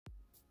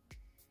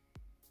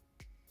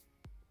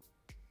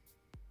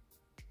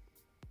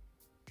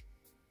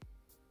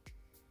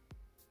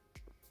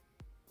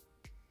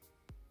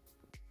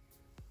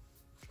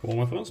Hello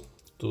my friends,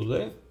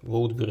 today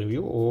would be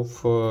review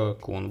of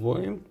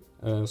Convoy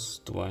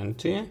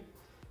S12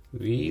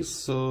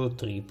 with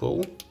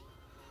triple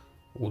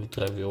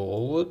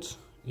ultraviolet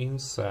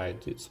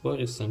inside. It's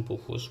very simple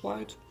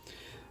flashlight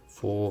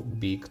for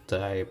big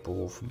type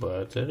of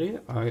battery.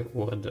 I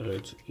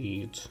ordered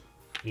it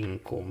in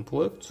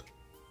complete,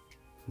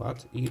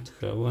 but it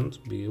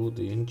haven't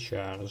built-in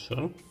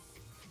charger.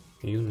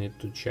 You need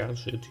to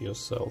charge it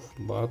yourself,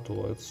 but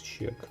let's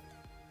check.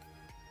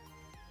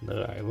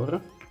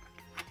 Driver.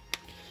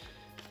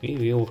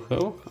 We will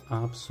have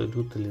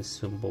absolutely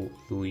simple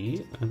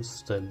UI and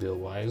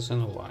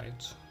stabilizing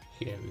light.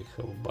 Here we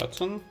have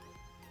button.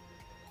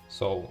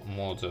 So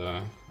mode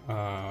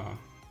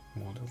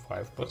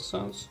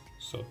 5%,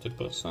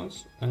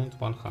 30% and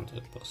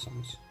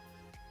 100%.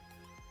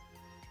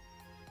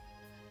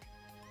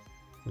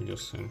 You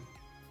see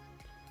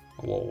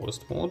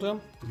lowest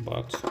mode,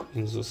 but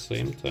in the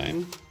same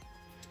time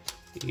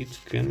it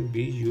can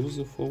be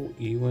useful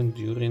even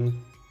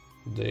during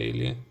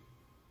daily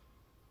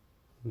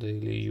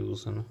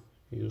using.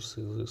 You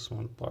see this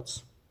one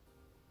parts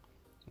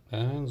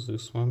and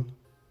this one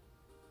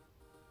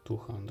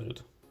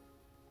 200.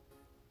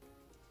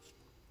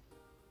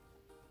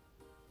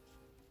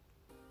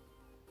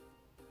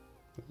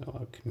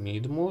 Like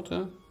mid mode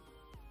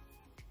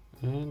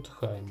and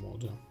high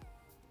mode.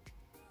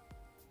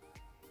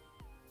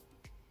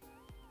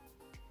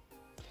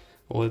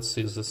 Let's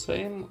see the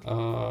same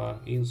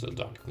in the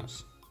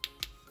darkness.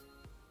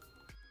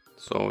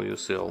 So you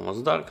see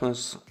almost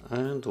darkness,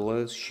 and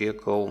let's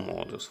check all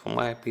modes. For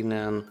my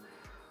opinion,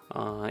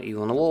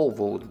 even low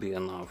would be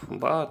enough,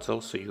 but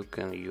also you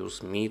can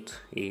use mid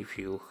if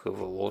you have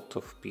a lot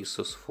of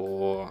pieces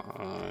for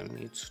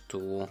needs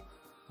to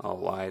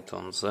light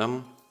on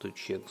them to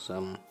check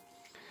them.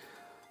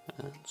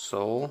 And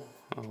so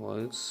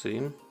let's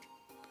see.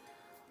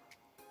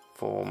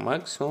 For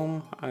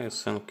maximum, I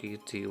think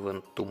it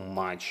even too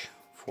much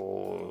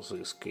for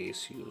this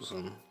case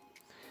using.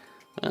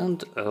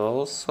 And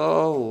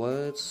also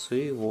let's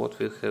see what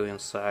we have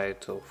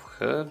inside of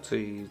head.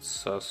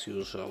 It's as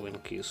usual in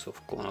case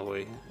of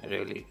Convoy,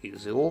 really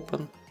easy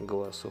open,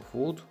 glass of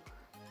wood,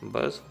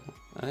 bezel,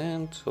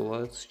 and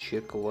let's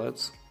check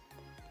LEDs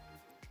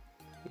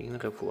in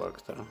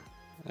reflector.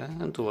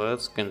 And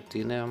let's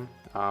continue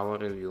our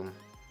review.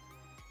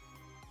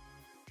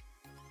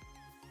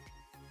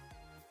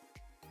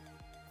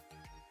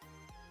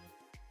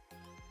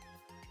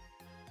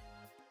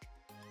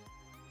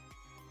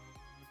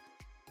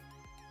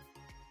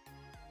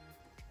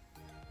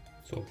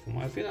 So for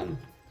my opinion,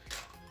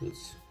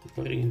 it's a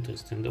very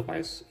interesting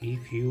device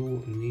if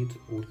you need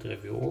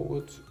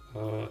ultraviolet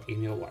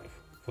in your life.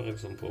 For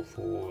example,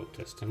 for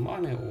testing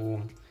money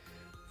or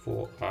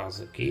for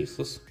other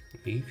cases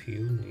if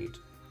you need.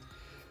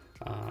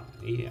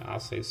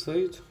 As I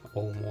said,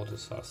 all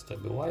modes are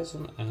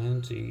stabilizing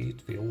and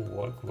it will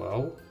work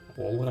well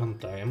all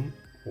runtime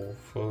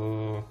of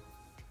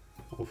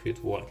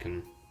it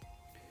working.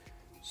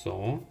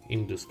 So,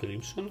 in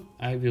description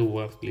I will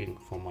left link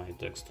for my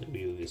text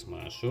review with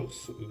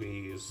measures,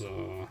 with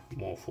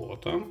more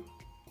photo,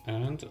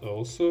 and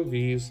also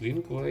with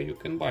link where you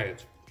can buy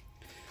it.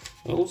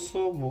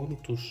 Also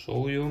want to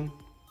show you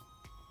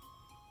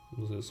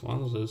this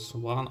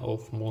one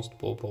of most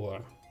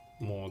popular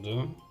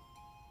model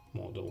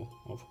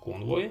of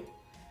Convoy,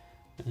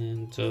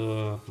 and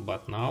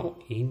but now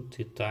in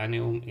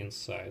titanium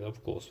inside,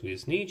 of course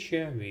with niche,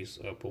 with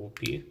Apple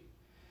P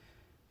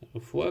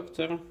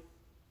reflector.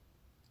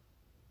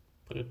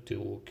 Pretty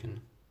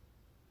looking.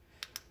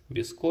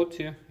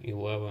 Viscosity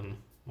 11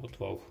 or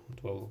 12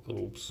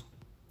 groups.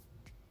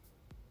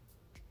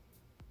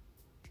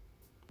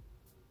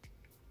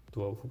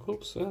 12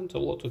 groups and a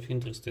lot of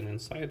interesting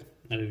inside.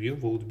 Review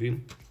would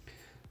be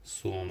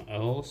soon. I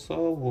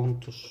also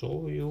want to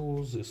show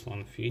you this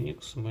one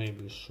Phoenix,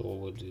 maybe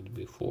showed it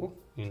before.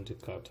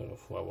 Indicator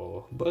of level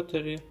of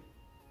battery.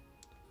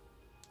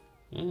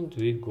 And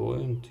we go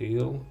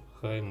until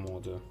high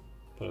mode.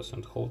 Press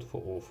and hold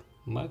for off.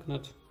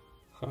 Magnet.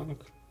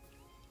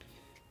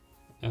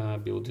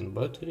 Built-in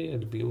battery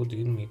and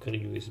built-in micro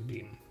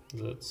USB.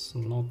 That's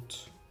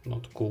not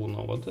cool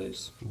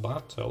nowadays,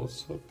 but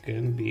also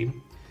can be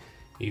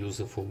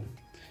useful.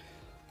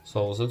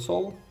 So that's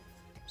all.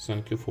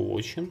 Thank you for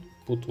watching.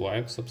 Put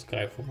like,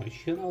 subscribe for my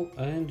channel,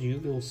 and you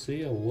will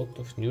see a lot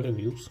of new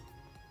reviews.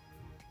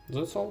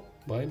 That's all.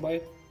 Bye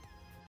bye.